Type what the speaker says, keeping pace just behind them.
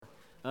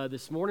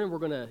This morning we're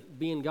going to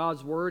be in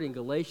God's Word in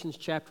Galatians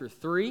chapter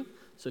 3.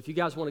 So if you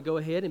guys want to go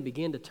ahead and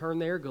begin to turn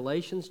there,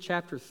 Galatians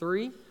chapter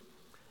 3. And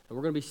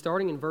we're going to be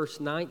starting in verse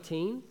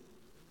 19.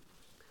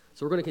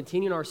 So we're going to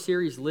continue in our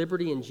series,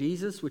 Liberty in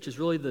Jesus, which is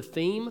really the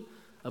theme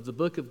of the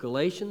book of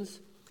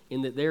Galatians,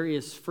 in that there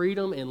is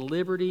freedom and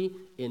liberty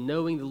in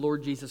knowing the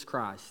Lord Jesus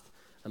Christ.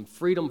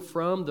 Freedom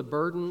from the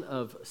burden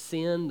of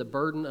sin, the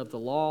burden of the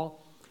law,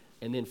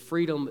 and then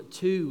freedom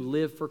to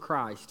live for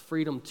Christ,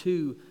 freedom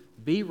to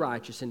be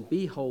righteous and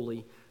be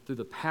holy through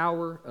the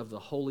power of the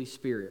Holy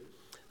Spirit.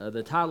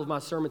 The title of my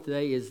sermon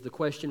today is the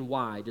question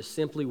why, just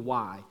simply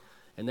why,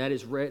 and that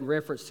is in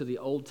reference to the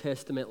Old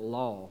Testament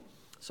law.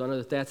 So I know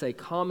that that's a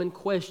common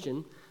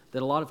question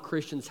that a lot of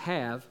Christians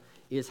have,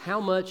 is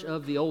how much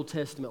of the Old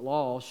Testament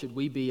law should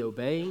we be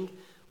obeying?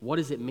 What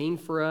does it mean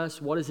for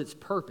us? What is its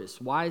purpose?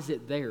 Why is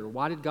it there?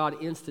 Why did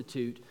God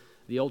institute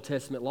the Old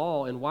Testament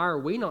law, and why are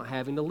we not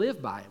having to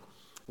live by it?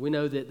 We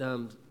know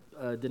that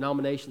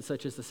denominations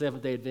such as the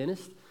Seventh-day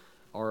Adventists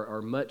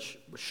are much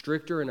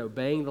stricter in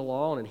obeying the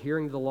law and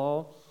adhering to the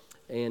law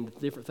and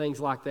different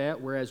things like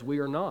that, whereas we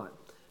are not.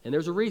 And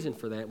there's a reason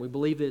for that. We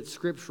believe that it's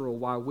scriptural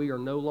why we are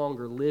no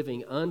longer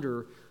living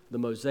under the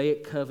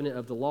Mosaic covenant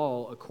of the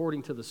law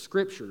according to the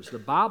scriptures. The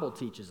Bible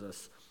teaches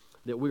us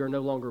that we are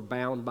no longer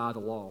bound by the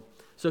law.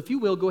 So if you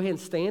will, go ahead and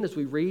stand as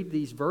we read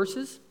these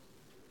verses,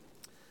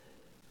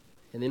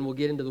 and then we'll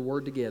get into the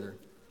Word together.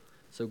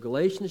 So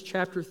Galatians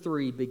chapter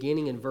 3,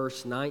 beginning in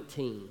verse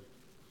 19.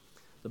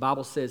 The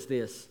Bible says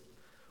this,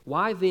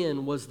 "Why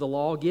then was the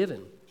law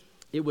given?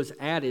 It was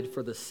added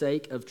for the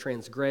sake of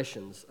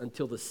transgressions,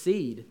 until the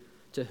seed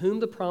to whom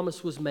the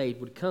promise was made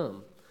would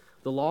come.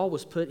 The law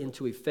was put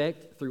into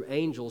effect through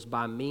angels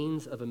by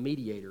means of a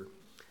mediator.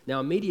 Now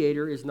a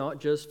mediator is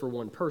not just for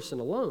one person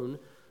alone,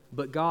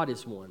 but God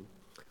is one.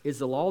 Is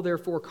the law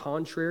therefore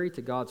contrary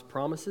to God's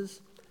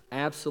promises?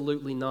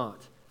 Absolutely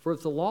not. For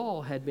if the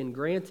law had been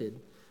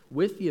granted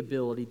with the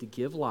ability to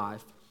give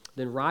life,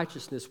 then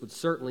righteousness would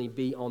certainly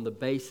be on the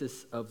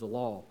basis of the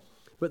law.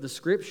 But the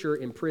Scripture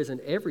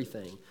imprisoned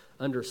everything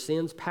under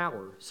sin's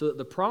power, so that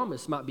the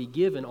promise might be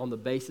given on the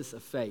basis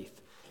of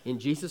faith in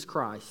Jesus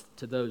Christ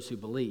to those who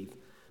believe.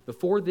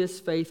 Before this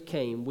faith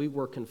came, we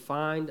were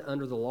confined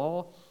under the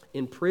law,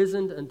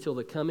 imprisoned until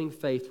the coming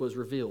faith was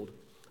revealed.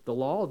 The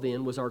law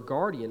then was our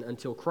guardian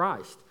until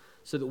Christ,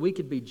 so that we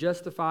could be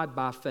justified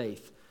by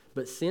faith.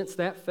 But since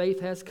that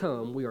faith has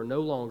come, we are no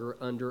longer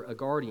under a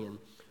guardian.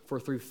 For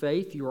through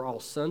faith you are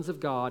all sons of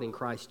God in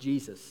Christ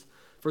Jesus.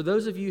 For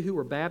those of you who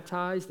were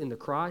baptized into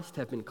Christ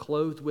have been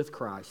clothed with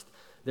Christ.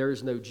 There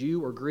is no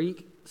Jew or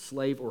Greek,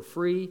 slave or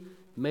free,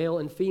 male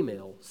and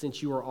female,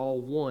 since you are all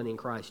one in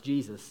Christ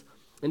Jesus.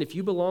 And if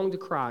you belong to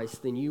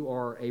Christ, then you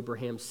are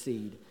Abraham's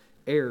seed,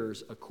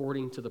 heirs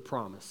according to the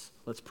promise."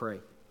 Let's pray.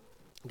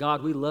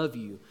 God, we love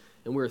you,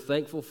 and we're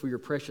thankful for your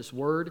precious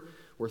word.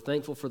 We're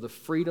thankful for the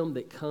freedom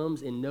that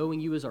comes in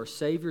knowing you as our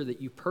Savior, that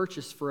you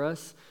purchased for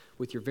us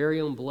with your very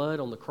own blood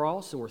on the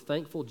cross. And we're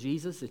thankful,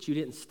 Jesus, that you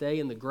didn't stay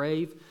in the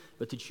grave,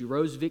 but that you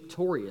rose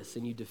victorious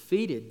and you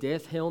defeated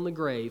death, hell, and the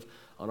grave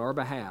on our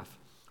behalf.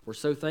 We're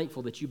so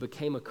thankful that you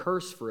became a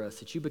curse for us,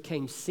 that you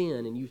became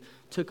sin, and you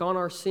took on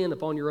our sin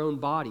upon your own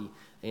body.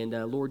 And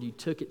Lord, you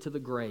took it to the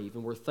grave,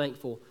 and we're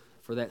thankful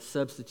for that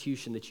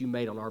substitution that you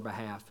made on our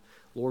behalf.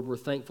 Lord, we're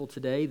thankful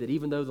today that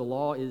even though the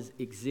law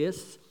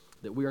exists,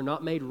 that we are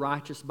not made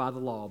righteous by the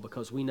law,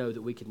 because we know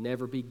that we could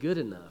never be good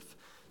enough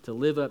to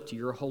live up to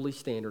your holy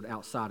standard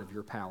outside of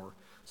your power.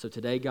 So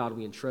today, God,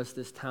 we entrust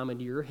this time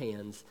into your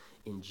hands.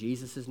 In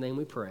Jesus' name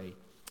we pray.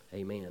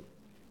 Amen.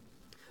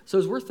 So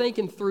as we're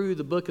thinking through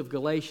the book of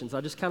Galatians,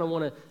 I just kind of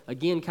want to,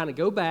 again, kind of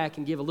go back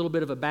and give a little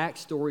bit of a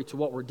backstory to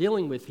what we're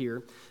dealing with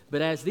here.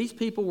 But as these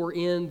people were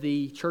in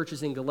the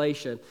churches in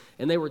Galatia,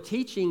 and they were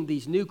teaching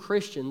these new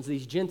Christians,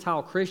 these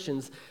Gentile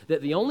Christians,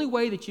 that the only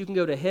way that you can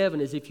go to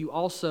heaven is if you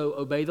also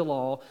obey the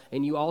law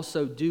and you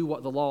also do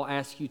what the law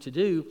asks you to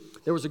do,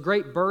 there was a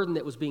great burden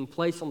that was being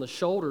placed on the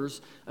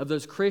shoulders of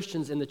those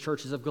Christians in the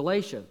churches of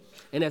Galatia.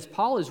 And as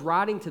Paul is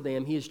writing to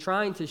them, he is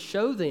trying to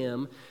show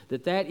them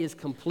that that is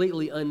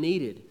completely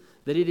unneeded,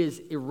 that it is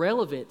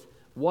irrelevant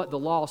what the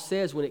law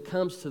says when it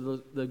comes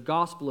to the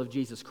gospel of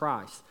Jesus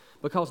Christ.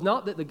 Because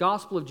not that the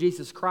gospel of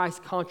Jesus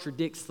Christ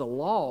contradicts the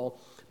law,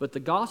 but the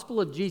gospel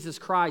of Jesus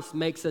Christ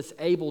makes us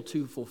able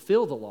to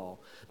fulfill the law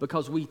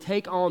because we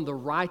take on the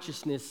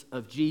righteousness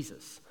of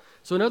Jesus.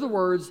 So in other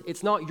words,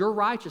 it's not your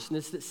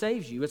righteousness that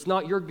saves you. It's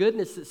not your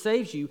goodness that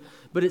saves you,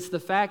 but it's the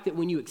fact that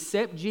when you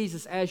accept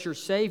Jesus as your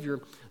Savior,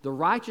 the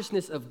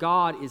righteousness of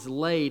God is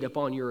laid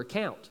upon your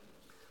account.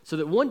 So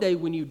that one day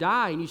when you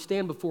die and you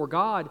stand before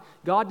God,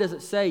 God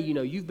doesn't say,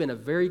 you've been a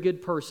very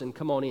good person,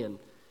 come on in.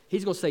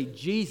 He's going to say,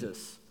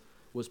 Jesus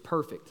was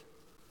perfect.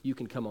 You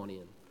can come on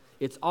in.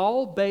 It's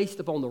all based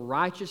upon the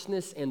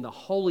righteousness and the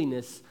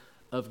holiness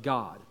of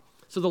God.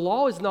 So the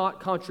law is not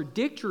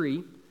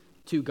contradictory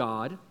to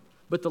God,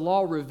 but the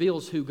law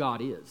reveals who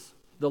God is.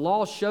 The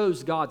law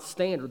shows God's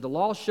standard. The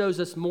law shows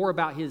us more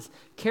about his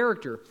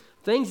character,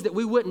 things that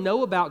we wouldn't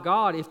know about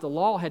God if the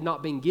law had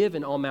not been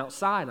given on Mount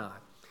Sinai.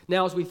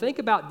 Now, as we think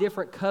about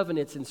different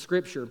covenants in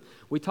Scripture,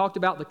 we talked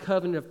about the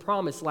covenant of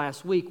promise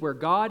last week where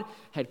God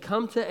had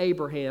come to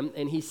Abraham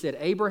and he said,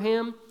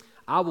 Abraham,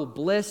 I will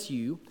bless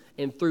you,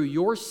 and through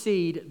your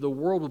seed the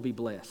world will be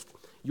blessed.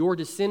 Your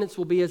descendants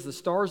will be as the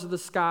stars of the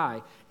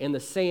sky and the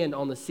sand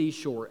on the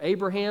seashore.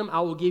 Abraham,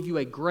 I will give you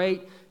a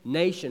great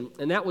nation.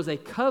 And that was a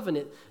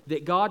covenant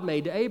that God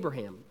made to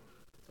Abraham.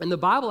 And the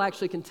Bible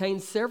actually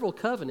contains several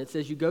covenants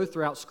as you go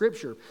throughout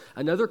Scripture.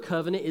 Another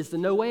covenant is the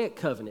Noahic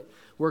covenant,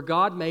 where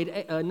God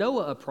made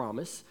Noah a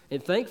promise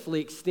and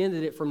thankfully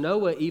extended it from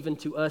Noah even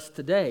to us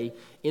today,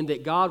 in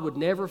that God would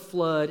never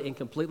flood and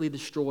completely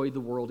destroy the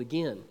world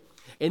again.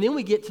 And then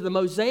we get to the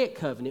Mosaic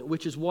covenant,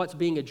 which is what's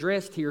being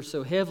addressed here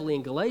so heavily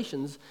in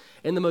Galatians.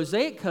 And the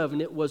Mosaic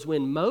covenant was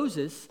when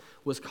Moses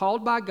was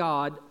called by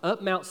God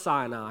up Mount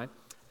Sinai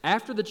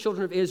after the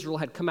children of Israel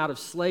had come out of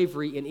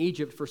slavery in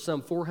Egypt for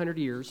some 400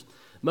 years.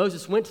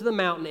 Moses went to the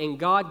mountain and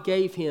God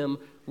gave him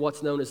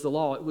what's known as the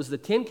law. It was the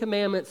 10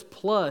 Commandments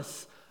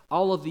plus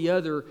all of the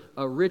other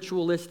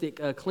ritualistic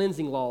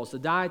cleansing laws, the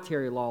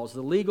dietary laws,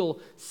 the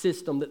legal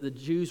system that the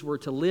Jews were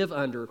to live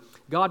under.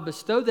 God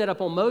bestowed that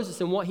upon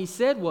Moses, and what he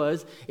said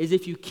is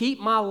if you keep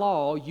my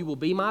law, you will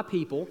be my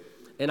people,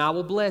 and I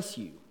will bless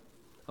you.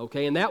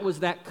 Okay, and that was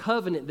that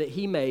covenant that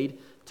he made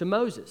to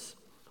Moses.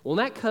 Well,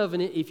 that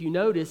covenant, if you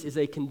notice, is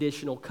a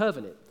conditional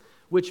covenant,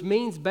 which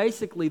means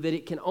basically that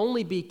it can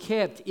only be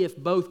kept if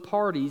both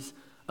parties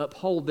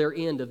uphold their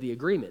end of the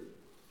agreement.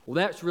 Well,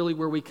 that's really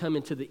where we come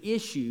into the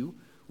issue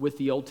with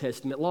the Old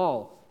Testament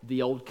law,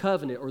 the Old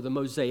Covenant or the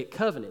Mosaic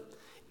Covenant.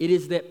 It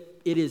is that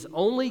it is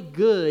only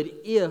good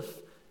if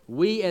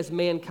we as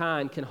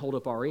mankind can hold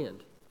up our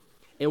end.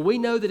 And we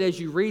know that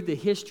as you read the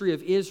history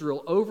of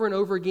Israel, over and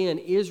over again,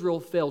 Israel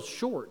fell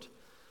short.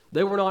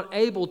 They were not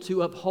able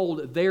to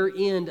uphold their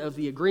end of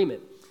the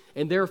agreement,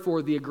 and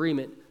therefore the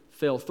agreement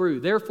fell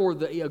through. Therefore,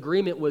 the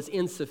agreement was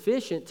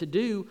insufficient to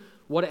do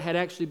what it had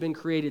actually been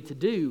created to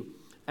do.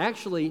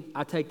 Actually,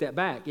 I take that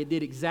back. It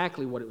did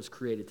exactly what it was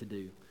created to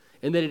do,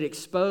 and that it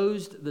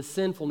exposed the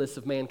sinfulness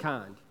of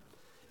mankind.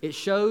 It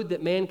showed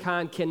that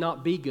mankind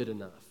cannot be good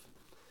enough,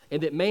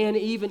 and that man,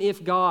 even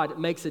if God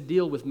makes a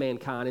deal with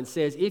mankind and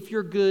says, if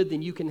you're good,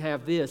 then you can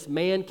have this,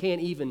 man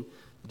can't even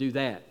do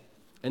that.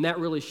 And that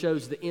really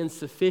shows the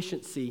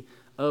insufficiency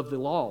of the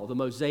law, the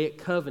Mosaic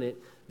covenant,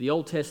 the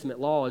Old Testament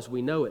law as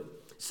we know it.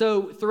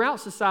 So throughout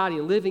society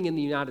and living in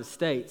the United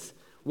States,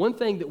 one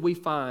thing that we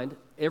find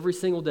every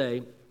single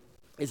day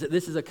is that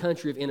this is a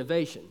country of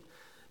innovation.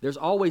 There's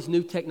always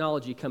new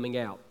technology coming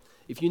out.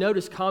 If you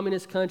notice,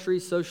 communist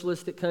countries,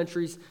 socialistic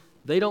countries,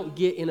 they don't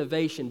get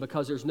innovation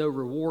because there's no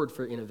reward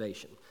for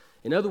innovation.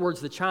 In other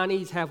words, the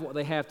Chinese have what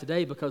they have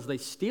today because they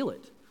steal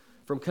it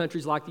from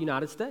countries like the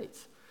United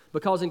States.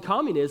 Because in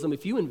communism,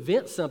 if you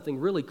invent something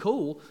really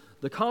cool,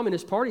 the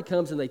Communist Party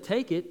comes and they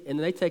take it and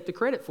they take the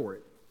credit for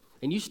it.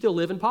 And you still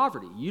live in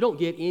poverty. You don't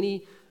get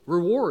any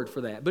reward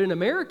for that. But in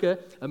America,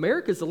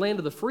 America's the land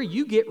of the free.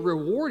 You get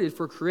rewarded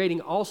for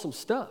creating awesome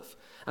stuff.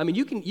 I mean,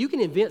 you can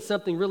invent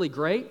something really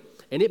great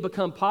and it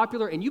become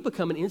popular and you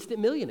become an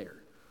instant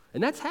millionaire.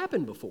 And that's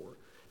happened before.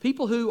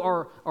 People who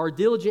are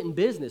diligent in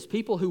business,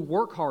 people who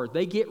work hard,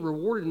 they get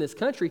rewarded in this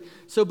country.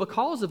 So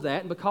because of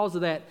that and because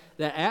of that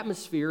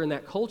atmosphere and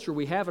that culture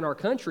we have in our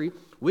country,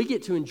 we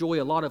get to enjoy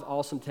a lot of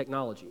awesome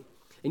technology.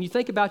 And you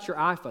think about your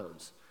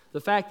iPhones. The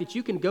fact that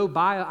you can go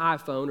buy an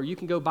iPhone or you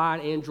can go buy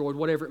an Android,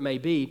 whatever it may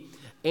be,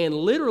 and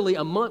literally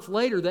a month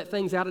later that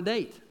thing's out of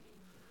date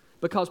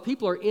because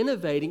people are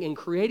innovating and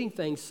creating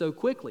things so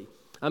quickly.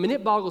 I mean,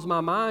 it boggles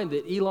my mind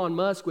that Elon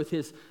Musk with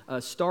his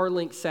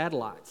Starlink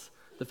satellites,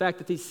 the fact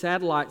that these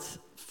satellites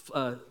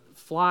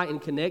fly in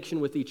connection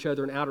with each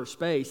other in outer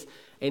space,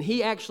 and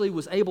he actually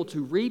was able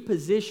to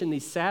reposition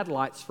these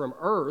satellites from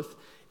Earth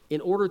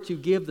in order to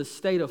give the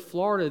state of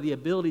Florida the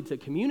ability to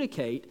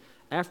communicate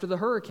after the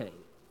hurricane.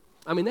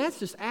 I mean, that's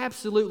just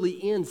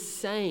absolutely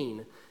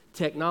insane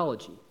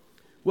technology.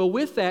 Well,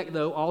 with that,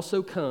 though,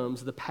 also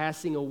comes the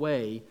passing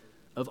away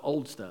of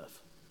old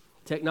stuff.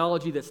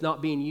 Technology that's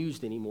not being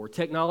used anymore.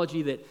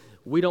 Technology that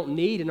we don't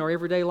need in our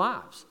everyday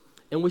lives.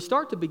 And we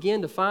start to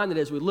begin to find that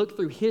as we look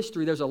through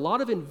history, there's a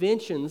lot of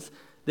inventions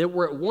that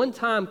were at one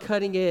time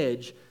cutting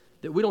edge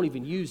that we don't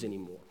even use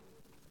anymore.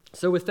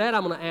 So with that,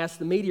 I'm going to ask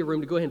the media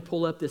room to go ahead and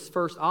pull up this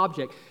first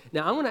object.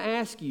 Now, I'm going to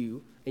ask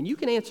you, and you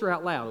can answer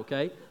out loud,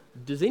 okay?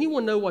 Does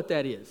anyone know what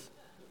that is?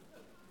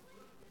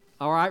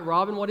 All right,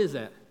 Robin, what is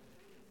that?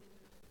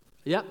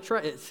 Yep,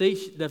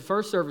 see, the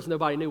first service,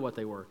 nobody knew what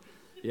they were.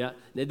 Yeah,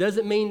 it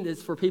doesn't mean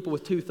it's for people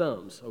with two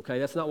thumbs, okay?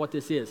 That's not what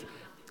this is.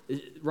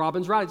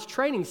 Robin's right, it's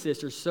training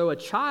scissors. So a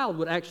child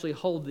would actually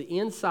hold the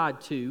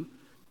inside two,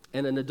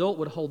 and an adult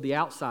would hold the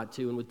outside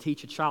two and would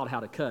teach a child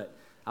how to cut.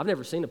 I've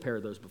never seen a pair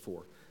of those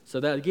before.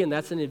 So that, again,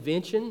 that's an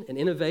invention, an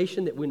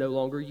innovation that we no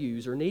longer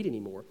use or need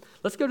anymore.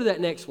 Let's go to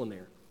that next one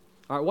there.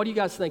 All right, what do you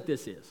guys think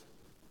this is?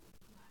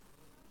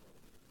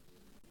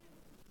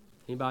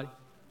 Anybody?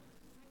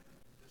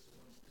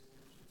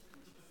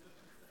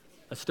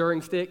 A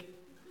stirring stick?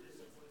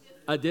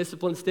 A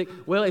discipline stick?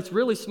 Well, it's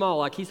really small,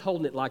 like he's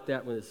holding it like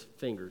that with his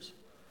fingers.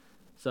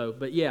 So,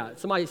 but yeah,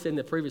 somebody said in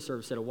the previous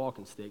service said a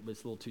walking stick, but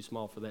it's a little too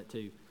small for that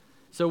too.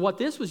 So what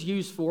this was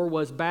used for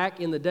was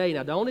back in the day.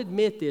 Now, don't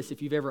admit this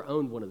if you've ever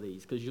owned one of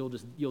these, because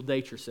you'll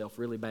date yourself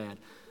really bad.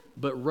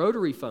 But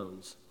rotary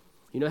phones,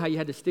 you know how you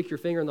had to stick your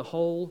finger in the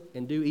hole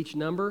and do each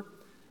number?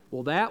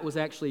 Well, that was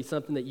actually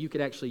something that you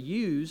could actually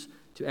use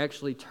to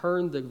actually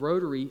turn the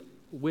rotary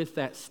with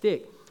that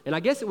stick. And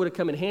I guess it would have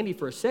come in handy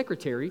for a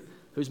secretary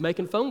who's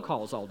making phone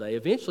calls all day.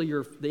 Eventually,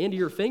 the end of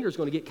your finger is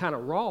going to get kind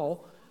of raw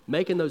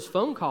making those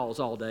phone calls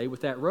all day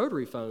with that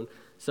rotary phone.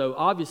 So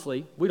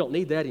obviously, we don't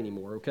need that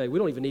anymore, okay? We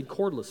don't even need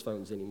cordless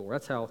phones anymore.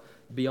 That's how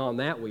beyond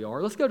that we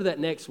are. Let's go to that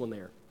next one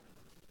there.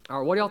 All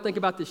right, what do y'all think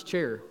about this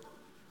chair?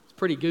 It's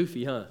pretty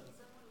goofy, huh?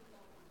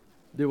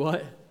 Do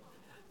what?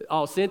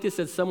 Oh, Cynthia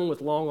said someone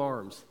with long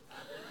arms.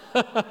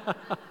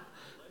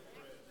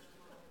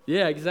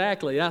 Yeah,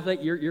 exactly. I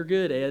think you're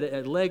good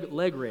at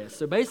leg rest.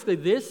 So basically,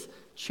 this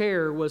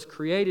chair was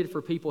created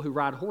for people who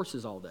ride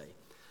horses all day.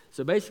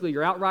 So basically,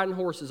 you're out riding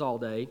horses all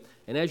day,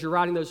 and as you're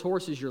riding those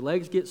horses, your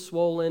legs get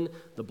swollen,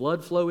 the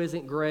blood flow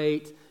isn't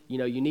great,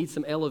 you need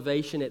some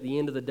elevation at the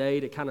end of the day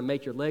to kind of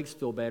make your legs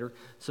feel better.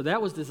 So that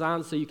was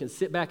designed so you can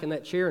sit back in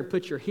that chair and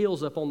put your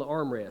heels up on the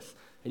armrest,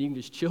 and you can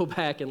just chill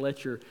back and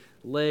let your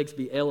legs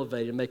be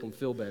elevated and make them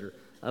feel better.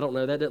 I don't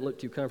know, that doesn't look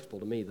too comfortable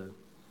to me, though.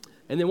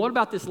 And then what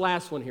about this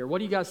last one here? What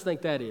do you guys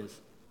think that is?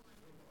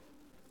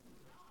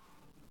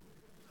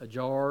 A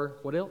jar,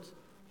 what else?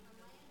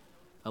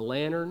 A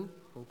lantern?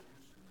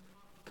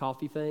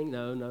 Coffee thing?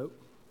 No.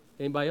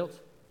 Anybody else?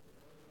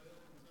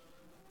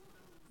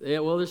 Yeah,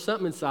 well, there's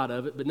something inside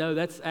of it, but no,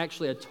 that's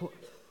actually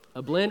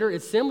a blender.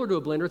 It's similar to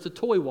a blender. It's a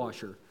toy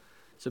washer.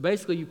 So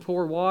basically, you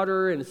pour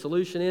water and a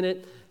solution in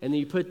it, and then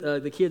you put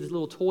the kids'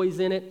 little toys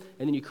in it,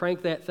 and then you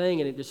crank that thing,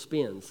 and it just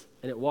spins,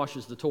 and it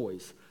washes the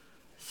toys.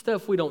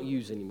 Stuff we don't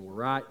use anymore,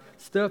 right?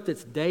 Stuff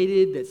that's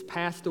dated, that's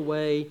passed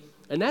away,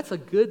 and that's a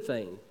good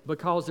thing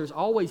because there's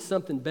always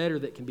something better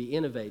that can be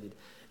innovated,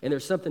 and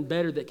there's something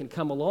better that can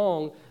come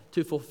along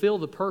to fulfill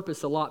the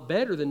purpose a lot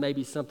better than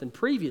maybe something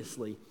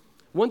previously.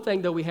 One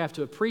thing, though, we have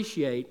to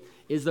appreciate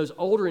is those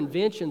older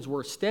inventions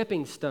were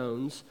stepping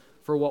stones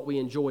for what we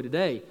enjoy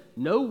today.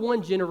 No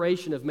one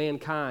generation of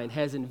mankind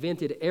has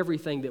invented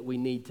everything that we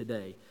need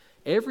today.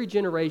 Every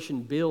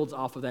generation builds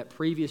off of that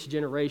previous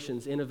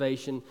generation's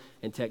innovation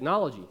and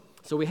technology.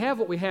 So we have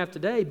what we have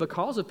today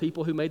because of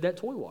people who made that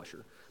toy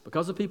washer,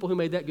 because of people who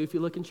made that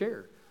goofy-looking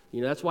chair.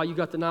 That's why you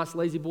got the nice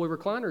lazy boy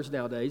recliners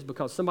nowadays,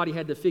 because somebody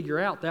had to figure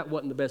out that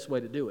wasn't the best way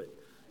to do it.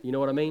 You know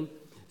what I mean?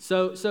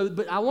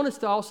 But I want us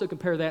to also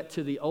compare that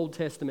to the Old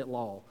Testament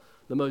law,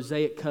 the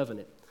Mosaic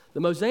covenant. The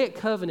Mosaic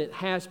covenant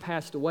has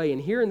passed away,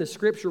 and here in the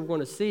scripture we're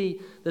going to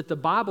see that the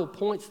Bible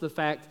points to the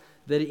fact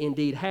that it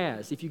indeed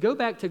has. If you go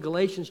back to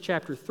Galatians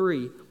chapter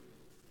 3,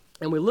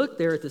 and we look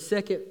there at the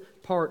second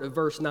part of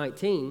verse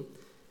 19,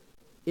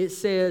 it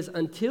says,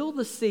 until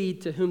the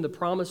seed to whom the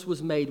promise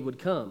was made would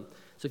come.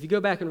 So if you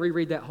go back and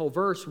reread that whole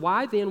verse,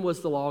 why then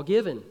was the law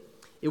given?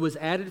 It was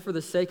added for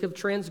the sake of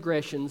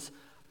transgressions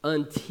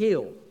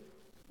until,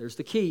 there's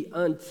the key,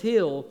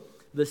 until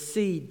the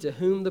seed to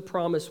whom the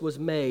promise was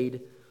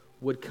made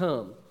would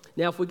come.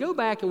 Now, if we go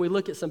back and we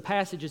look at some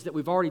passages that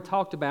we've already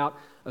talked about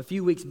a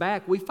few weeks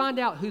back, we find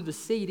out who the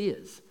seed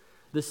is.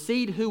 The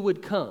seed who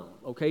would come,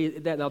 okay?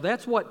 Now,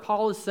 that's what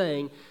Paul is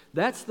saying.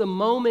 That's the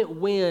moment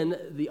when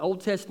the Old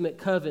Testament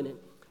covenant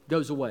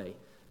goes away.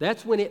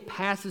 That's when it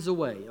passes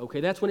away, okay?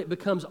 That's when it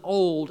becomes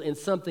old and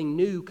something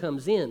new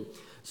comes in.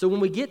 So when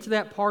we get to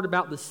that part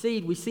about the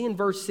seed, we see in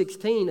verse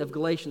 16 of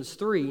Galatians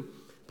 3,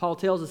 Paul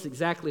tells us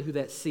exactly who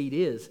that seed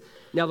is.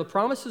 Now, the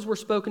promises were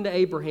spoken to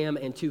Abraham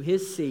and to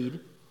his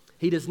seed.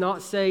 He does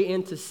not say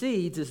and to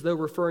seeds as though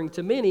referring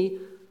to many,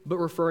 but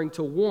referring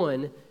to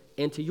one,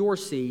 and to your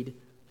seed,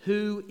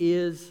 who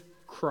is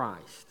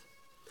Christ.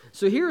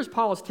 So here is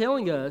Paul is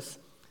telling us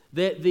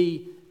that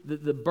the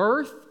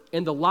birth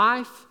and the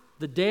life,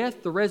 the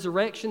death, the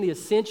resurrection, the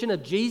ascension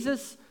of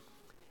Jesus,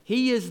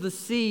 he is the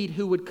seed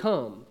who would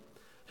come,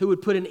 who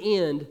would put an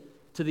end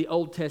to the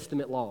Old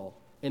Testament law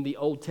and the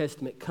Old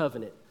Testament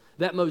covenant.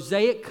 That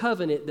Mosaic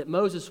covenant that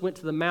Moses went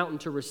to the mountain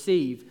to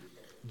receive,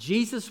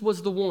 Jesus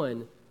was the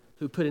one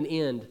who put an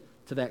end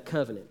to that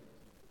covenant.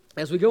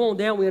 As we go on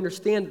down, we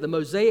understand that the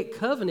Mosaic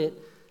covenant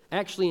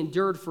actually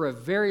endured for a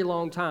very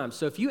long time.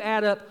 So if you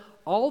add up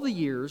all the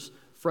years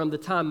from the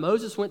time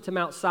Moses went to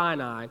Mount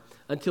Sinai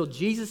until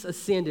Jesus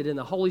ascended and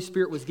the Holy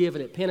Spirit was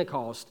given at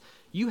Pentecost,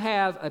 you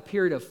have a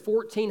period of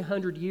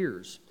 1,400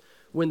 years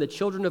when the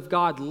children of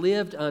God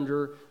lived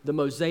under the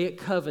Mosaic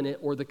covenant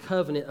or the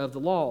covenant of the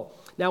law.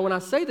 Now, when I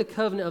say the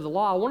covenant of the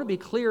law, I want to be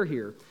clear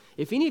here.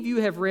 If any of you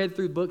have read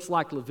through books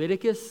like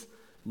Leviticus,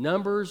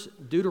 Numbers,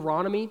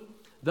 Deuteronomy,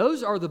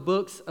 those are the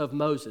books of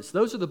Moses.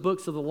 Those are the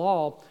books of the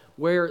law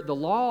where the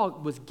law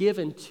was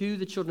given to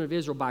the children of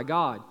Israel by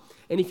God.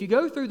 And if you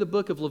go through the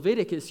book of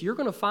Leviticus, you're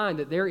going to find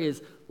that there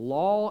is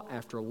law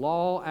after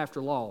law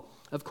after law.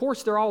 Of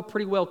course, they're all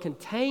pretty well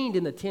contained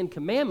in the Ten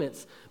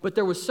Commandments, but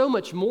there was so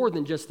much more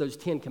than just those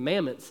 10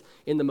 commandments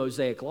in the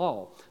Mosaic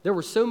Law. There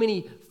were so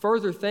many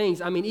further things.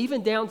 I mean,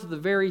 even down to the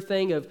very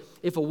thing of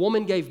if a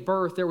woman gave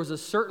birth, there was a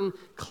certain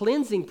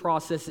cleansing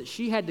process that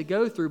she had to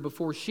go through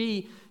before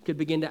she could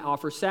begin to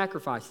offer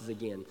sacrifices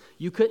again.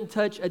 You couldn't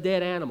touch a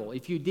dead animal.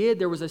 If you did,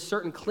 there was a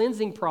certain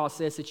cleansing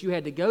process that you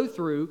had to go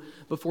through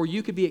before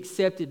you could be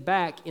accepted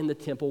back in the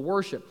temple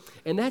worship.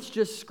 And that's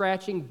just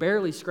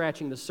barely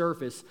scratching the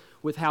surface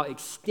with how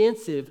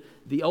extensive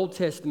the Old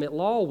Testament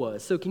law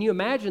was. So can you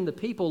imagine the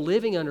people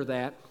living under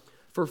that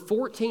for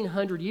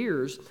 1,400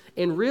 years,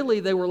 and really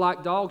they were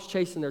like dogs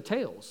chasing their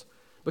tails.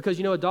 Because,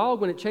 a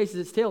dog, when it chases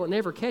its tail, it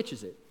never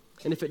catches it.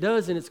 And if it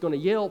does, then it's going to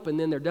yelp, and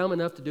then they're dumb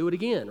enough to do it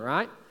again,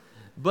 right?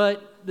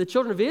 But the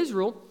children of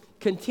Israel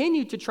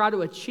continued to try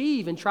to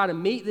achieve and try to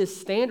meet this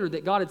standard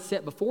that God had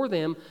set before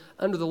them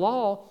under the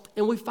law.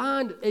 And we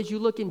find, as you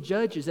look in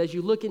Judges, as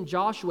you look in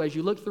Joshua, as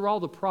you look through all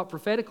the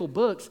prophetical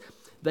books,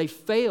 they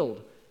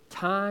failed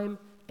time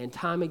and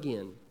time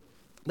again.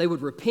 They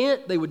would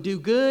repent, they would do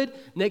good.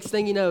 Next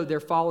thing you know, they're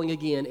falling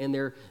again, and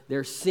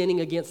they're sinning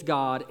against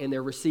God, and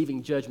they're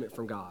receiving judgment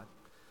from God.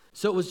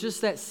 So it was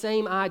just that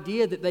same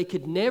idea that they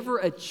could never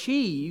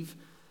achieve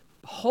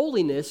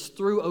holiness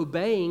through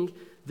obeying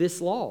this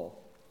law.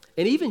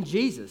 And even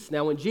Jesus,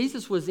 now when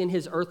Jesus was in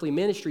his earthly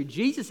ministry,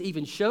 Jesus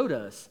even showed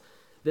us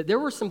that there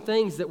were some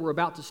things that were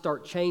about to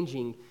start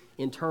changing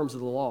in terms of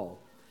the law.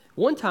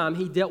 One time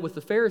he dealt with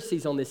the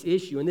Pharisees on this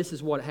issue, and this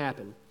is what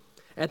happened.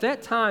 At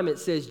that time, it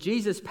says,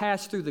 Jesus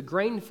passed through the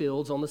grain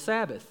fields on the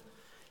Sabbath.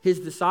 His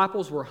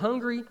disciples were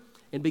hungry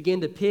and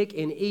began to pick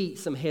and eat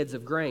some heads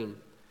of grain.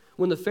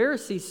 When the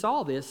Pharisees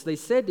saw this, they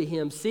said to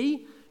him,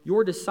 "See,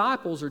 your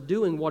disciples are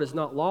doing what is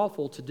not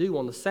lawful to do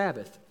on the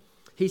Sabbath."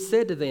 He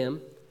said to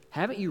them,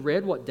 "Haven't you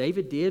read what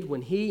David did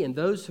when he and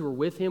those who were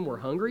with him were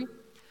hungry?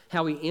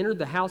 How he entered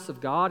the house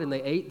of God and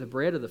they ate the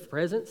bread of the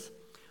presence,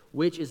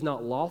 which is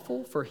not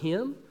lawful for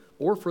him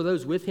or for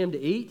those with him to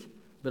eat,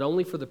 but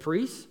only for the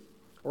priests?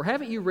 Or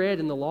haven't you read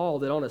in the law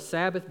that on a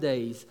Sabbath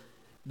days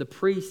the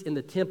priests in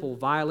the temple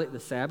violate the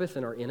Sabbath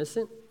and are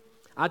innocent?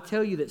 I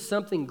tell you that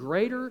something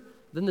greater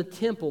than the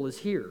temple is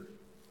here."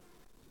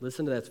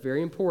 Listen to that, it's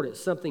very important.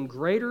 Something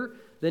greater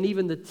than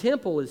even the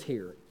temple is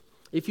here.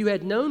 If you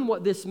had known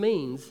what this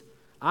means,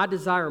 "I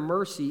desire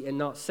mercy and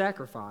not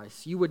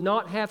sacrifice," you would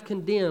not have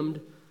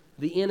condemned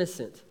the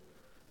innocent,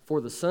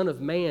 for the Son of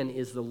Man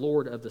is the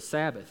Lord of the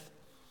Sabbath.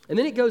 And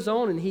then it goes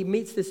on, and he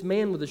meets this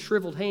man with a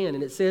shriveled hand,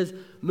 and it says,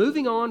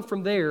 moving on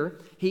from there,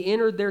 he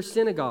entered their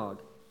synagogue.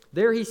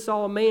 There he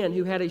saw a man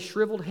who had a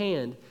shriveled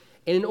hand,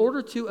 and in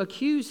order to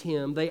accuse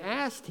him, they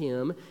asked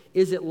him,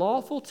 "Is it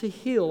lawful to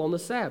heal on the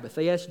Sabbath?"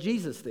 They asked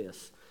Jesus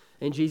this,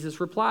 and Jesus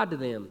replied to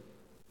them,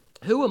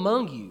 "Who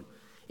among you,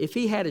 if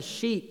he had a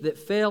sheep that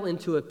fell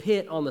into a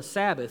pit on the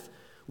Sabbath,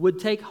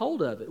 wouldn't take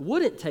hold of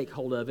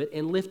it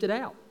and lift it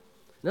out?"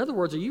 In other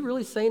words, are you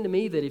really saying to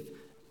me that if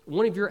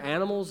one of your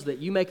animals that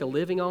you make a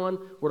living on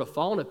were to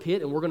fall in a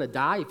pit and we're going to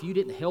die, if you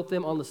didn't help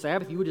them on the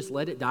Sabbath, you would just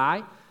let it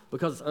die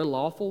because it's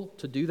unlawful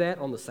to do that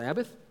on the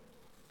Sabbath?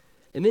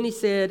 And then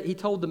he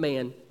told the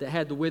man that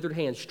had the withered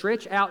hand,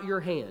 "Stretch out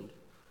your hand."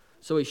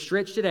 So he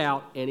stretched it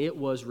out, and it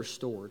was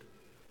restored,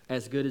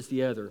 as good as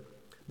the other.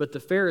 But the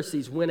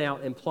Pharisees went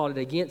out and plotted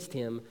against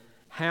him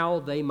how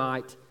they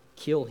might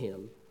kill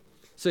him.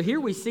 So here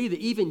we see that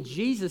even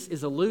Jesus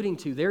is alluding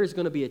to there is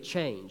going to be a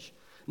change.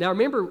 Now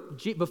remember,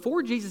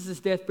 before Jesus'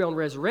 death, burial, and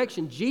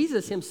resurrection,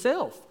 Jesus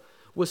himself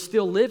was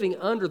still living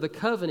under the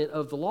covenant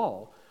of the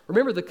law.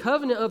 Remember, the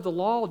covenant of the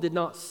law did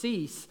not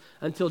cease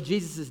until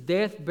Jesus'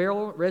 death,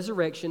 burial,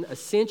 resurrection,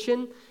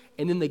 ascension,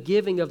 and then the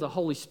giving of the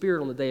Holy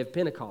Spirit on the day of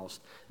Pentecost.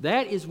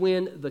 That is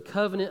when the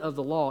covenant of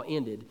the law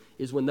ended,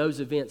 is when those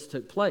events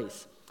took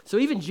place. So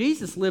even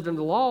Jesus lived under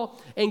the law,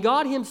 and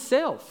God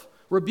himself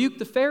rebuked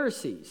the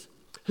Pharisees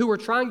who were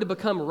trying to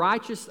become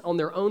righteous on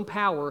their own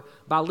power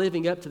by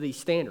living up to these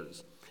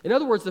standards. In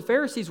other words, the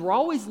Pharisees were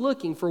always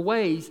looking for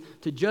ways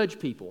to judge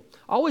people,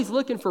 always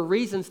looking for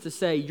reasons to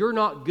say, "You're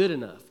not good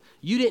enough.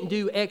 You didn't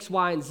do X,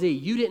 Y, and Z.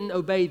 You didn't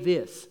obey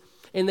this."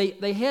 And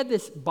they had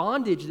this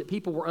bondage that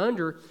people were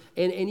under,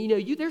 and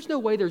there's no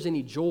way there's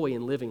any joy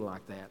in living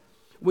like that.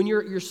 When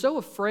you're so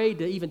afraid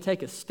to even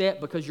take a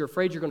step because you're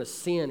afraid you're going to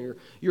sin or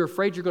you're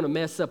afraid you're going to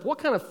mess up, what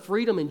kind of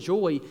freedom and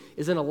joy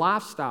is in a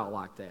lifestyle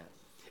like that?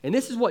 And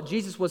this is what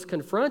Jesus was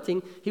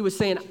confronting. He was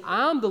saying,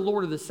 "I'm the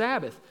Lord of the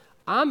Sabbath.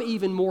 I'm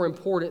even more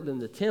important than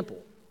the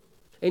temple."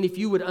 And if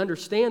you would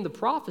understand the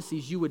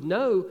prophecies, you would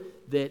know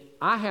that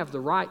I have the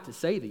right to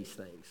say these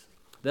things,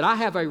 that I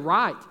have a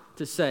right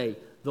to say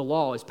the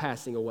law is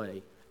passing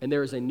away and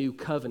there is a new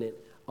covenant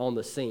on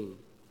the scene.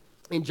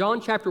 In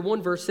John chapter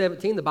 1, verse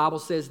 17, the Bible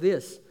says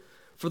this,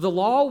 "For the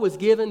law was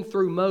given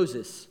through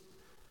Moses,"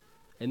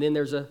 and then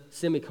there's a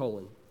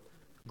semicolon,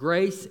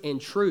 "grace and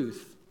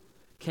truth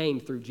came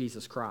through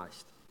Jesus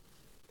Christ."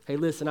 Hey,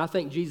 listen, I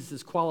think Jesus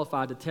is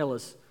qualified to tell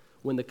us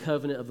when the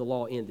covenant of the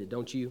law ended,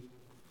 don't you?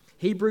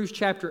 Hebrews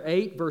chapter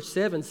 8, verse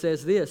 7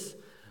 says this,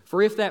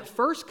 "For if that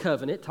first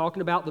covenant,"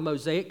 talking about the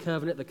Mosaic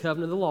covenant, the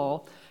covenant of the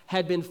law,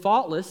 "had been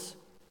faultless,"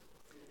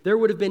 there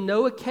would have been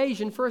no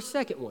occasion for a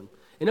second one.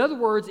 In other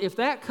words, if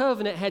that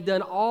covenant had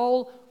done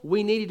all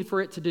we needed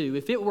for it to do,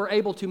 if it were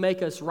able to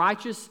make us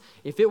righteous,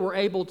 if it were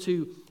able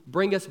to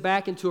bring us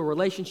back into a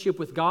relationship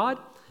with God,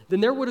 then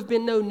there would have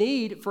been no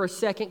need for a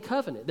second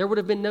covenant. There would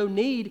have been no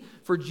need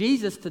for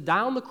Jesus to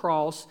die on the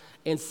cross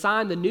and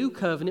sign the new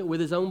covenant with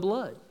his own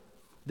blood.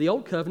 The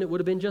old covenant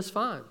would have been just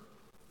fine.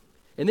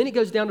 And then it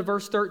goes down to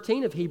verse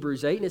 13 of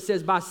Hebrews 8, and it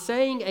says, by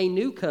saying a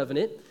new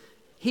covenant,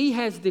 he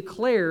has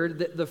declared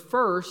that the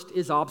first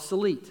is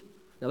obsolete.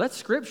 Now that's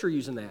Scripture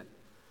using that.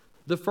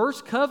 The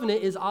first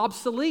covenant is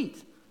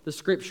obsolete, the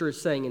Scripture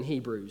is saying in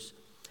Hebrews.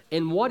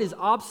 And what is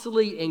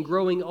obsolete and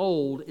growing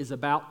old is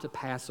about to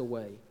pass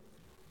away.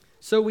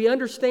 So we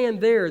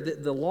understand there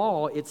that the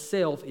law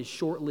itself is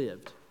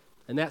short-lived.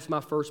 And that's my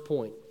first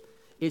point.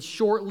 It's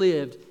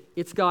short-lived.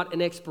 It's got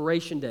an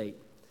expiration date.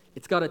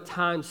 It's got a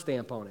time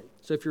stamp on it.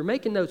 So if you're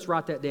making notes,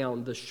 write that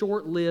down, the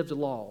short-lived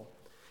law.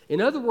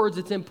 In other words,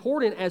 it's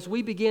important as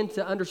we begin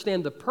to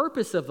understand the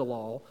purpose of the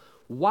law.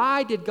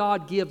 Why did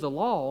God give the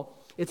law?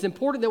 It's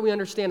important that we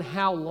understand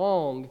how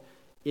long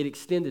it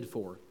extended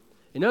for.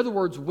 In other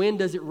words, when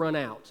does it run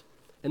out?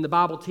 And the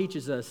Bible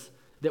teaches us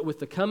that with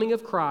the coming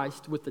of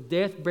Christ, with the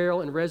death,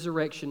 burial, and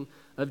resurrection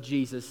of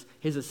Jesus,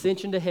 his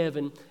ascension to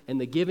heaven, and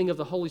the giving of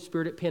the Holy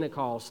Spirit at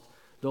Pentecost,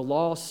 the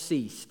law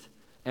ceased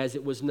as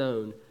it was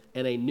known,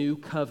 and a new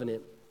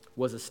covenant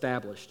was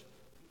established.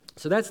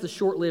 So that's the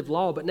short-lived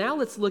law. But now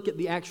let's look at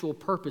the actual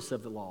purpose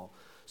of the law.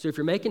 So if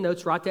you're making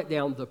notes, write that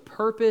down, the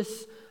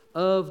purpose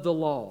of the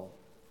law.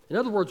 In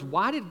other words,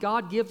 why did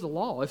God give the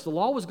law? If the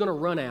law was going to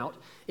run out,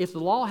 if the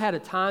law had a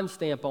time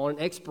stamp on an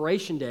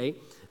expiration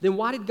date, then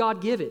why did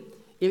God give it?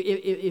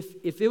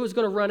 If it was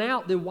going to run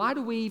out, then why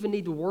do we even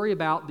need to worry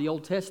about the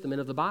Old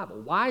Testament of the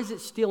Bible? Why is it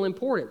still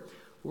important?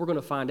 We're going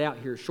to find out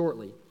here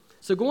shortly.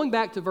 So going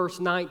back to verse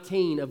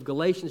 19 of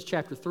Galatians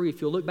chapter 3,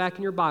 if you'll look back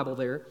in your Bible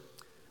there,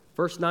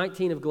 verse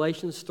 19 of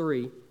Galatians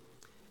 3,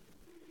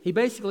 he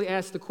basically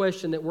asks the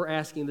question that we're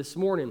asking this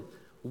morning.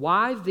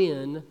 Why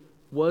then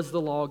was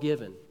the law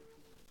given?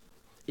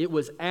 It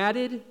was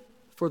added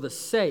for the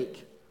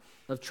sake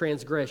of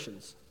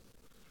transgressions.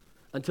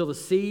 Until the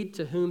seed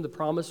to whom the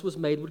promise was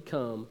made would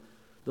come,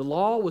 the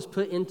law was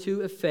put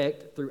into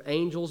effect through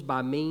angels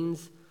by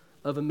means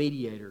of a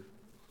mediator.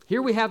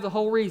 Here we have the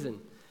whole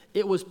reason.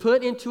 It was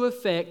put into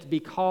effect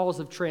because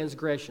of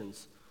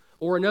transgressions,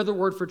 or another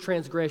word for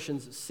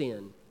transgressions,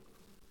 sin.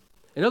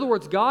 In other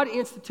words, God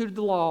instituted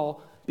the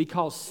law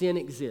because sin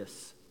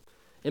exists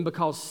and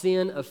because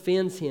sin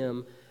offends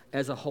him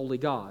as a holy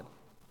God.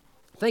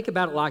 Think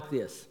about it like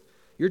this.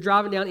 You're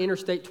driving down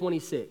Interstate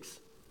 26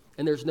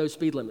 and there's no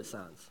speed limit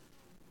signs.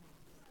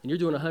 And you're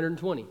doing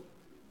 120.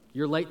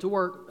 You're late to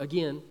work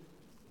again.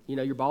 You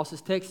know, your boss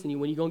is texting you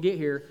when you're going to get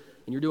here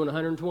and you're doing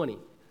 120.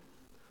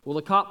 Well,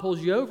 the cop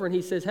pulls you over and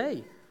he says,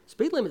 hey,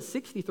 speed limit's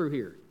 60 through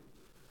here.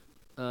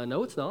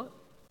 No, it's not.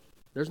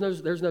 There's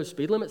no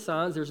speed limit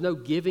signs. There's no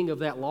giving of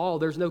that law.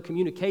 There's no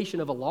communication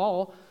of a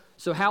law.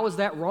 So how is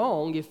that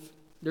wrong if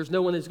there's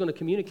no one that's going to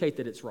communicate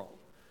that it's wrong?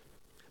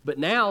 But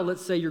now,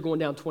 let's say you're going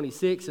down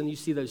 26 and you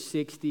see those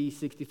 60,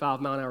 65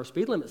 mile an hour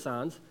speed limit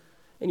signs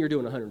and you're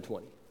doing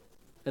 120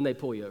 and they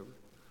pull you over.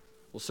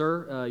 Well,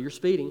 sir, you're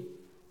speeding.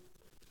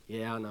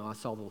 Yeah, I know. I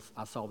saw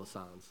the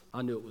signs.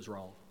 I knew it was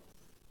wrong.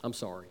 I'm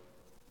sorry.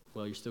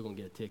 Well, you're still going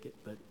to get a ticket,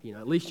 but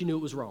at least you knew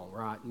it was wrong,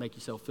 right? Make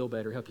yourself feel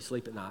better, help you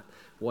sleep at night,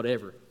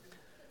 whatever.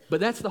 But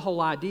that's the whole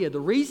idea.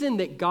 The reason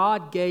that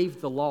God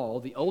gave the law,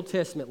 the Old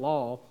Testament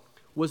law,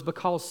 was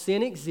because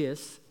sin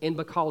exists and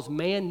because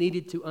man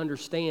needed to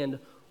understand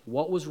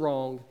what was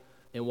wrong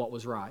and what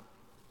was right.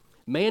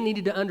 Man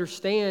needed to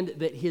understand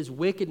that his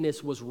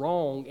wickedness was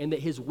wrong and that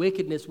his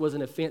wickedness was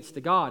an offense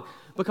to God.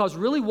 Because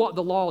really what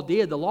the law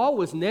did, the law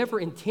was never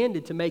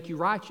intended to make you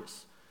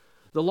righteous.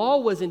 The law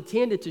was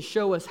intended to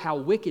show us how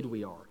wicked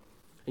we are.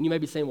 And you may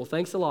be saying, well,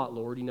 thanks a lot,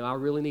 Lord. I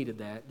really needed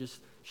that.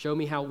 Just show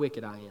me how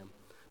wicked I am.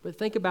 But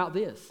think about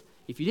this.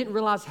 If you didn't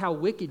realize how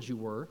wicked you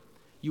were,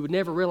 you would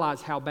never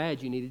realize how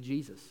bad you needed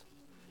Jesus.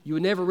 You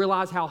would never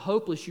realize how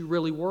hopeless you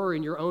really were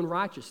in your own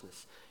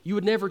righteousness. You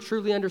would never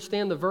truly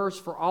understand the verse,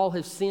 for all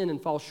have sinned and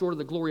fall short of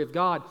the glory of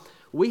God.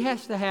 We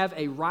have to have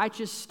a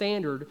righteous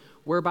standard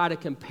whereby to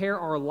compare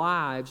our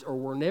lives, or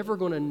we're never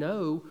going to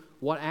know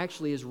what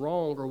actually is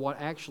wrong or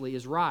what actually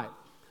is right.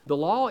 The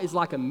law is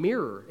like a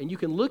mirror, and you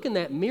can look in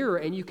that mirror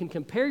and you can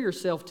compare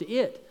yourself to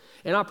it.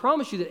 And I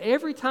promise you that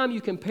every time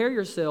you compare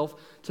yourself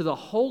to the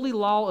holy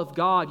law of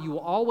God, you will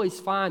always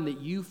find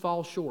that you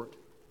fall short.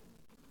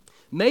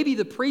 Maybe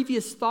the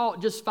previous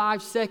thought just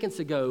 5 seconds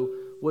ago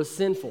was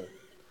sinful.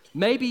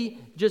 Maybe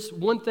just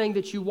one thing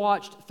that you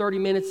watched 30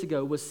 minutes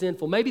ago was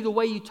sinful. Maybe the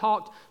way you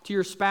talked to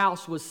your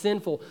spouse was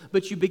sinful.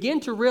 But you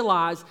begin to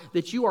realize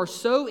that you are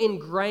so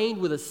ingrained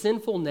with a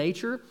sinful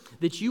nature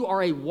that you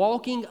are a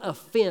walking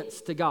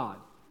offense to God.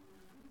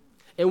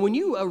 And when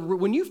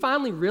you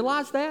finally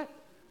realize that,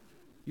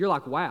 you're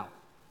like, wow,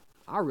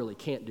 I really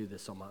can't do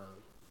this on my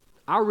own.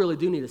 I really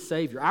do need a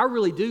Savior. I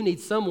really do need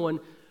someone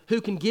who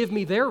can give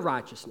me their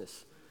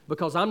righteousness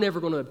because I'm never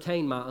going to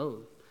obtain my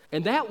own.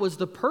 And that was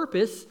the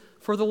purpose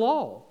for the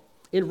law.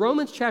 In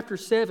Romans chapter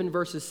 7,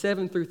 verses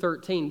 7 through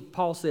 13,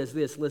 Paul says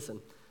this,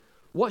 listen,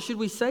 what should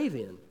we say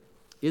then?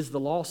 Is the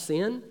law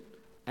sin?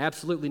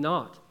 Absolutely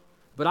not.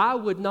 But I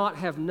would not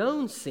have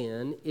known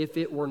sin if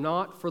it were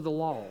not for the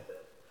law.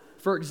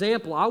 For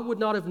example, I would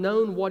not have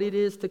known what it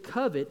is to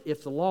covet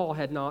if the law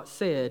had not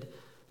said,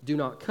 do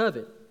not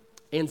covet.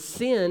 And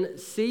sin,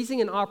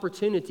 seizing an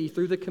opportunity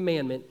through the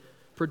commandment,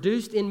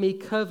 produced in me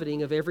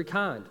coveting of every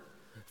kind.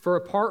 For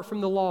apart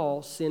from the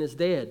law, sin is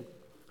dead.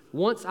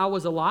 Once I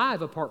was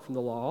alive apart from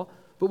the law,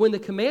 but when the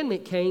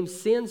commandment came,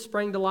 sin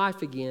sprang to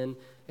life again,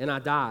 and I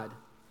died.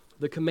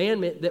 The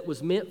commandment that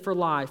was meant for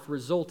life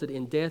resulted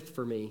in death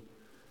for me.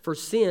 For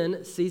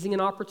sin, seizing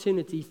an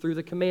opportunity through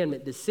the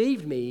commandment,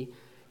 deceived me,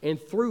 and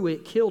through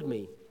it killed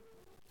me.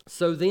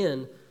 So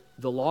then,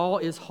 the law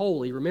is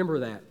holy. Remember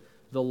that.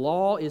 The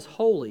law is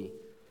holy,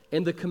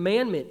 and the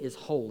commandment is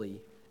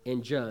holy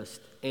and just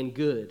and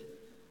good.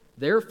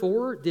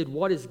 Therefore, did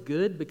what is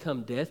good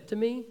become death to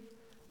me?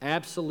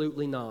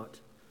 Absolutely not.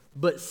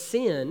 But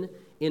sin,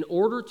 in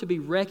order to be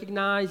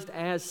recognized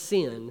as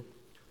sin,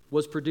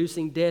 was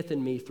producing death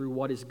in me through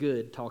what is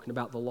good, talking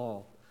about the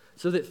law.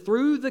 So that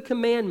through the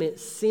commandment,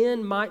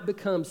 sin might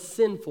become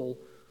sinful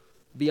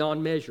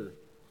beyond measure.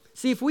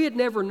 See, if we had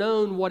never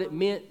known what it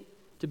meant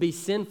to be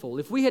sinful,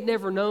 if we had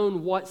never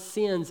known what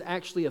sins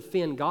actually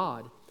offend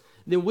God,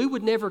 then we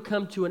would never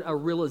come to a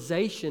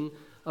realization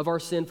of our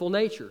sinful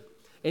nature.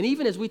 And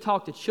even as we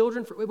talk to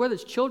children, whether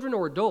it's children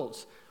or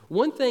adults,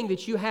 one thing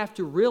that you have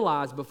to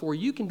realize before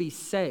you can be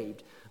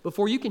saved,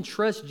 before you can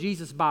trust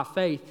Jesus by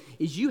faith,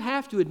 is you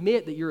have to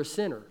admit that you're a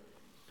sinner.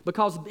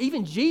 Because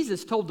even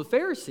Jesus told the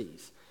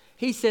Pharisees,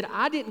 he said,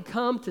 I didn't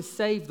come to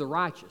save the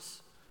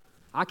righteous.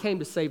 I came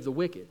to save the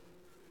wicked.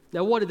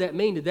 Now, what did that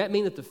mean? Did that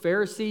mean that the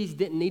Pharisees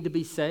didn't need to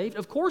be saved?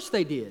 Of course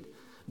they did.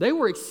 They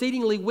were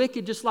exceedingly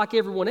wicked just like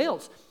everyone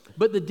else.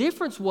 But the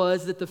difference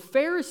was that the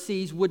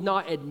Pharisees would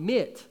not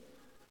admit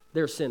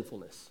their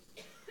sinfulness.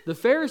 The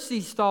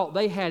Pharisees thought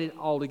they had it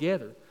all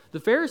together.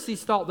 The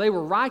Pharisees thought they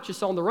were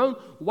righteous on their own.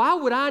 Why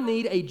would I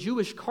need a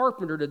Jewish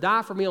carpenter to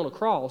die for me on a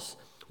cross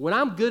when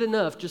I'm good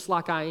enough just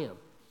like I am?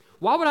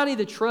 Why would I need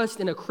to trust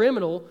in a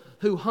criminal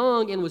who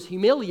hung and was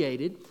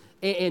humiliated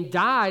and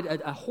died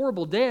a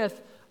horrible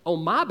death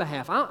on my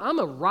behalf? I'm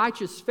a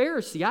righteous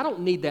Pharisee. I don't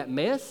need that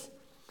mess.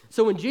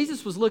 So when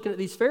Jesus was looking at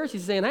these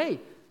Pharisees saying, hey,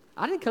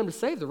 I didn't come to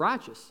save the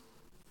righteous.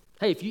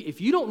 Hey,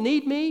 if you don't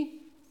need me,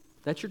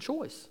 that's your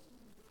choice.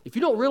 If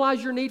you don't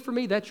realize your need for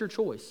me, that's your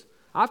choice.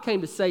 I've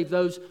came to save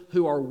those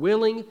who are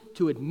willing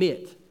to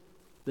admit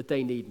that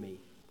they need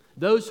me.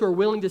 Those who are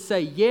willing to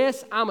say,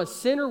 yes, I'm a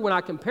sinner. When I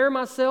compare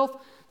myself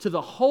to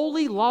the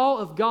holy law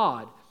of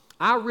God,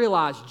 I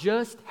realize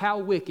just how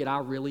wicked I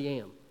really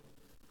am.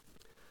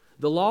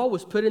 The law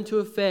was put into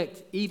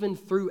effect even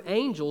through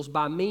angels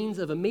by means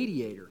of a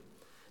mediator.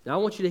 Now, I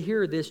want you to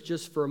hear this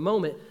just for a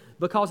moment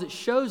because it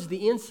shows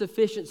the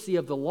insufficiency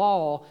of the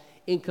law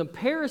in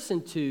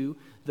comparison to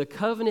the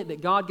covenant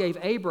that God gave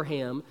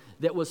Abraham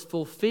that was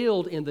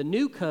fulfilled in the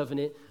new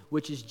covenant,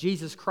 which is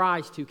Jesus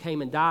Christ who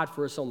came and died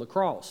for us on the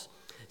cross.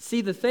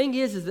 See, the thing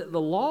is that the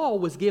law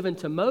was given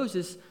to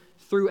Moses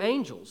through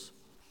angels.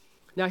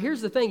 Now,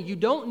 here's the thing. You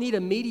don't need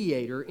a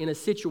mediator in a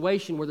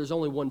situation where there's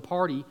only one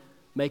party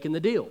making the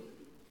deal.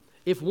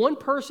 If one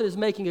person is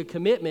making a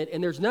commitment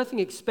and there's nothing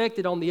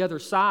expected on the other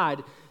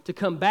side to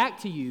come back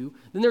to you,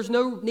 then there's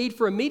no need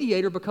for a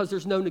mediator because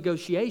there's no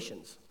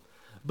negotiations.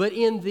 But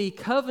in the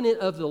covenant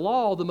of the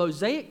law, the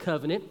Mosaic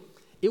covenant,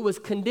 it was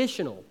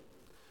conditional,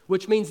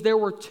 which means there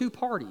were two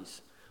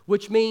parties,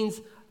 which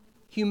means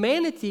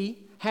humanity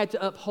had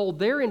to uphold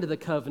their end of the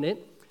covenant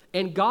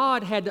and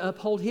God had to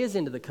uphold his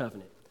end of the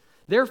covenant.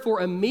 Therefore,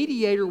 a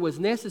mediator was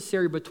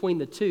necessary between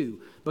the two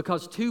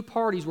because two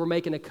parties were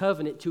making a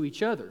covenant to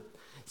each other.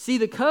 See,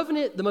 the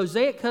covenant, the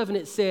Mosaic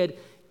covenant said,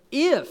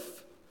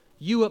 if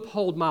you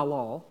uphold my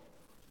law,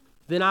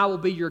 then I will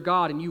be your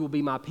God and you will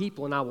be my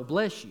people and I will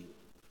bless you.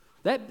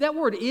 That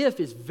word if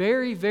is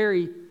very,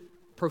 very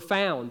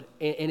profound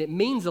and it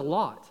means a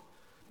lot.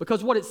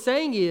 Because what it's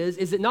saying is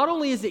that not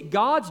only is it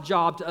God's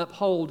job to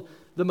uphold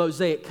the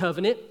Mosaic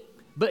covenant,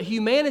 but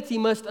humanity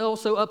must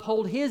also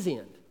uphold his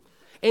end.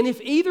 And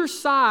if either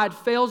side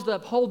fails to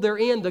uphold their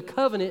end, the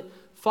covenant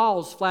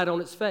falls flat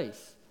on its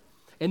face.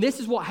 And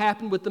this is what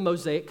happened with the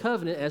Mosaic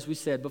covenant, as we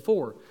said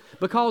before.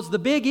 Because the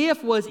big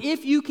if was,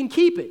 if you can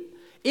keep it,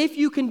 if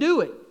you can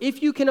do it,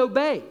 if you can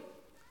obey,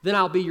 then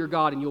I'll be your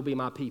God and you'll be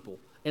my people,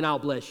 and I'll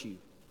bless you.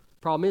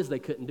 Problem is, they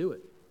couldn't do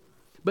it.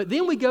 But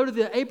then we go to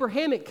the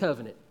Abrahamic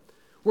covenant,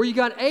 where you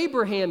got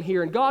Abraham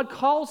here, and God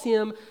calls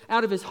him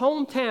out of his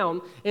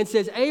hometown and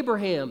says,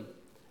 Abraham,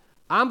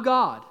 I'm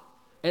God,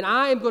 and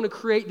I am going to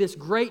create this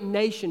great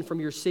nation from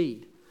your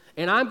seed,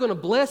 and I'm going to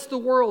bless the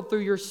world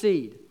through your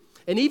seed.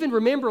 And even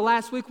remember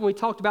last week when we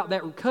talked about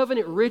that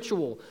covenant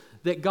ritual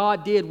that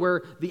God did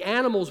where the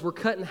animals were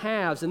cut in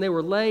halves and they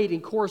were laid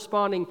in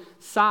corresponding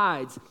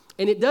sides.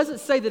 And it doesn't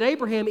say that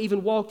Abraham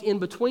even walked in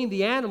between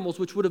the animals,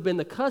 which would have been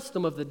the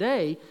custom of the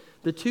day.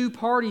 The two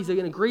parties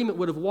in agreement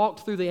would have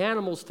walked through the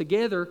animals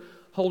together,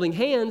 holding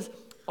hands.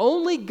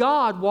 Only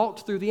God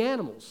walked through the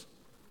animals.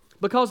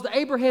 Because the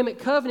Abrahamic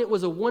covenant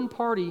was a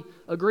one-party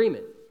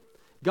agreement.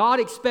 God,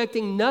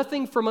 expecting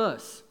nothing from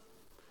us,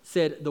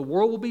 said, the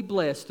world will be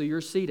blessed through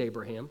your seed,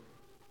 Abraham.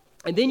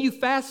 And then you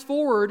fast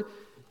forward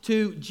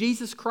to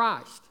Jesus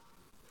Christ.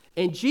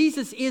 And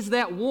Jesus is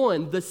that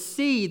one, the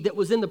seed that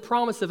was in the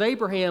promise of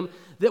Abraham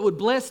that would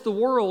bless the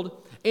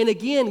world. And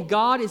again,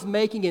 God is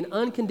making an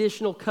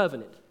unconditional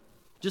covenant,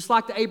 just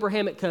like the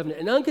Abrahamic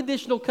covenant, an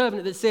unconditional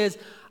covenant that says,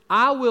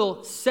 I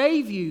will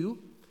save you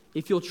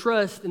if you'll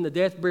trust in the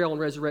death, burial,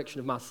 and resurrection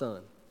of my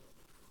son.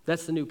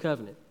 That's the new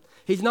covenant.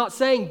 He's not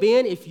saying,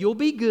 Ben, if you'll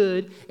be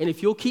good, and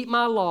if you'll keep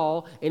my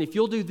law, and if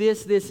you'll do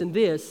this, this, and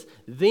this,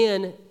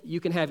 then you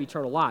can have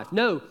eternal life.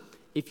 No,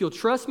 if you'll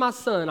trust my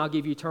son, I'll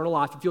give you eternal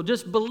life. If you'll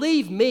just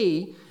believe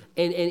me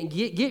and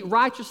get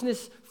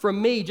righteousness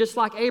from me, just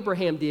like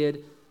Abraham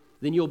did,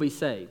 then you'll be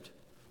saved.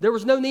 There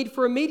was no need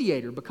for a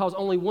mediator because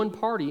only one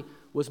party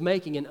was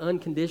making an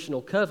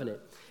unconditional covenant.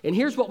 And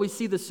here's what we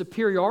see the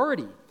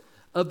superiority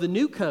of the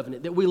new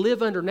covenant that we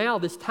live under now,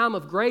 this time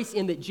of grace,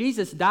 in that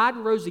Jesus died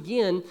and rose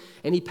again,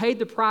 and he paid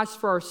the price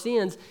for our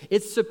sins.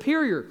 It's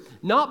superior,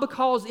 not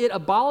because it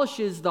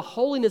abolishes the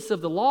holiness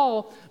of the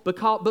law,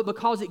 but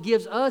because it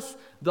gives us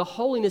the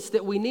holiness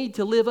that we need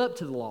to live up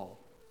to the law.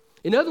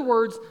 In other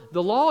words,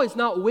 the law is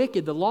not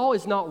wicked, the law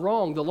is not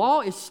wrong, the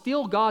law is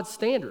still God's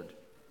standard.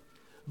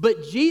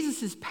 But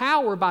Jesus'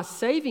 power by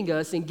saving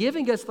us and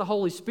giving us the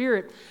Holy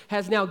Spirit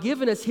has now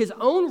given us his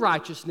own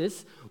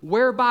righteousness,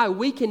 whereby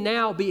we can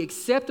now be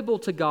acceptable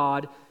to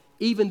God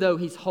even though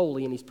he's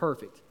holy and he's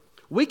perfect.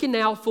 We can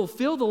now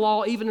fulfill the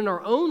law even in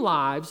our own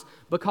lives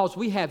because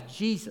we have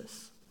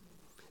Jesus.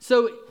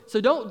 So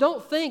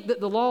don't think that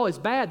the law is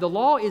bad. The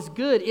law is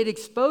good. It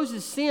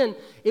exposes sin.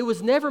 It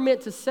was never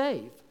meant to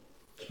save.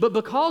 But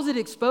because it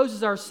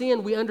exposes our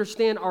sin, we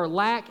understand our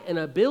lack and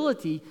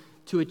ability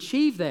to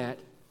achieve that.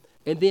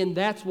 And then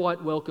that's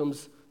what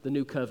welcomes the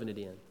new covenant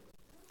in.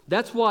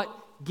 That's what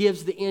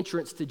gives the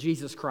entrance to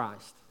Jesus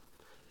Christ.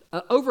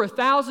 Over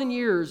 1,000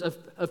 years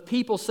of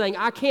people saying,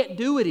 I can't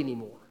do it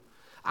anymore.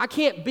 I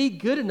can't be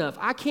good enough.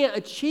 I can't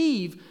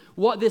achieve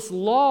what this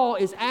law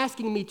is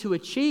asking me to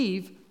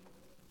achieve.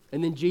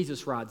 And then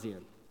Jesus rides in.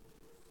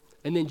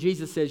 And then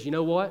Jesus says, you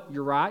know what?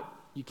 You're right.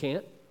 You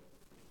can't.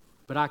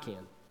 But I can.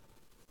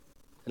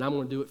 And I'm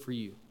going to do it for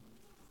you.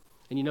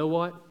 And you know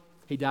what?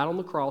 He died on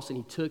the cross and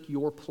he took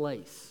your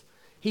place.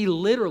 He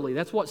literally,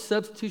 that's what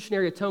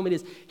substitutionary atonement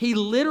is. He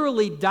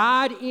literally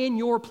died in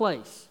your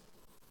place.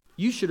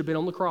 You should have been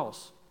on the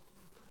cross.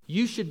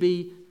 You should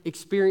be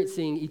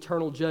experiencing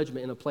eternal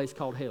judgment in a place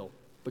called hell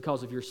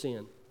because of your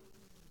sin.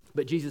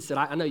 But Jesus said,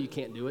 I know you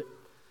can't do it.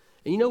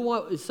 And you know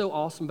what is so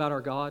awesome about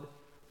our God?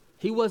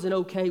 He wasn't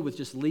okay with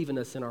just leaving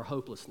us in our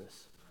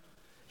hopelessness.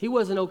 He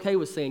wasn't okay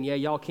with saying, yeah,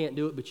 y'all can't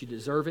do it, but you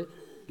deserve it.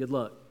 Good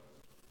luck.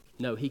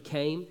 No, he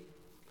came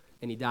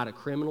and he died a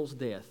criminal's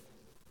death.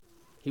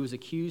 He was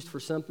accused for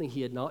something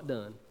he had not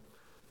done.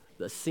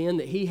 The sin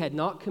that he had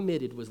not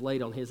committed was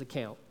laid on his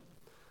account.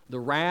 The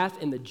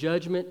wrath and the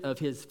judgment of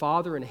his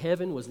Father in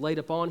heaven was laid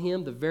upon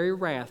him, the very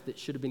wrath that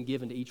should have been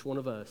given to each one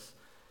of us.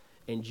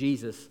 And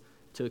Jesus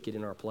took it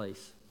in our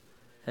place.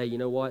 Hey, you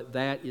know what?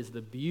 That is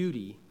the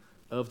beauty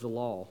of the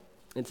law.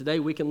 And today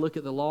we can look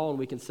at the law and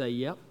we can say,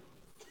 yep,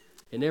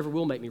 it never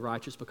will make me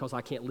righteous because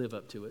I can't live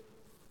up to it.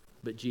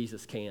 But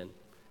Jesus can,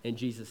 and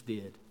Jesus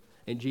did.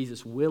 And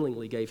Jesus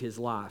willingly gave his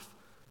life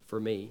for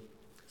me.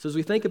 So as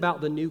we think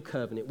about the new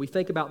covenant, we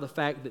think about the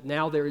fact that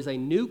now there is a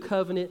new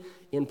covenant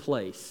in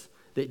place.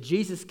 That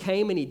Jesus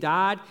came and he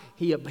died,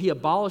 he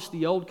abolished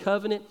the old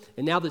covenant,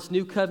 and now this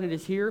new covenant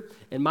is here.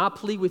 And my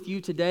plea with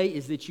you today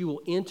is that you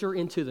will enter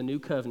into the new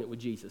covenant with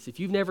Jesus. If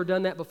you've never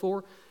done that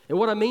before, and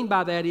what I mean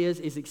by that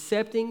is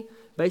accepting,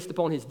 based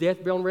upon his death,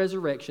 burial, and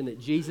resurrection, that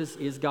Jesus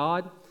is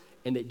God,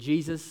 and that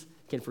Jesus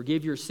can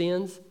forgive your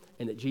sins,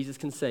 and that Jesus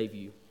can save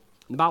you.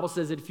 And the Bible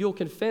says that if you'll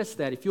confess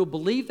that, if you'll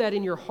believe that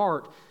in your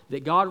heart,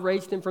 that God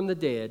raised him from the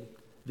dead,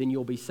 then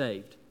you'll be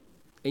saved.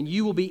 And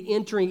you will be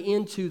entering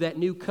into that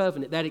new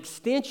covenant, that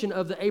extension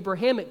of the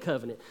Abrahamic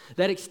covenant,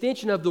 that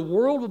extension of the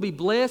world will be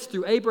blessed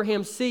through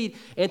Abraham's seed.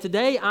 And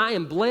today I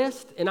am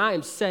blessed and I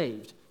am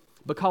saved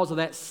because of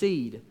that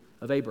seed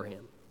of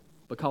Abraham,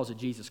 because of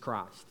Jesus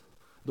Christ.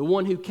 The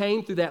one who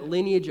came through that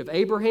lineage of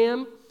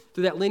Abraham,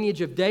 through that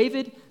lineage of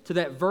David, to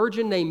that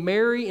virgin named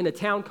Mary in a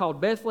town called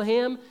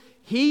Bethlehem.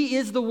 He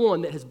is the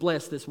one that has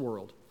blessed this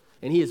world.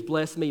 And he has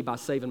blessed me by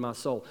saving my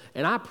soul.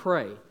 And I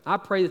pray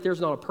that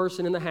there's not a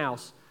person in the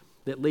house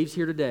that leaves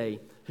here today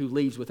who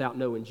leaves without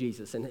knowing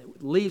Jesus and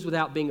leaves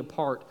without being a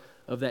part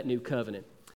of that new covenant.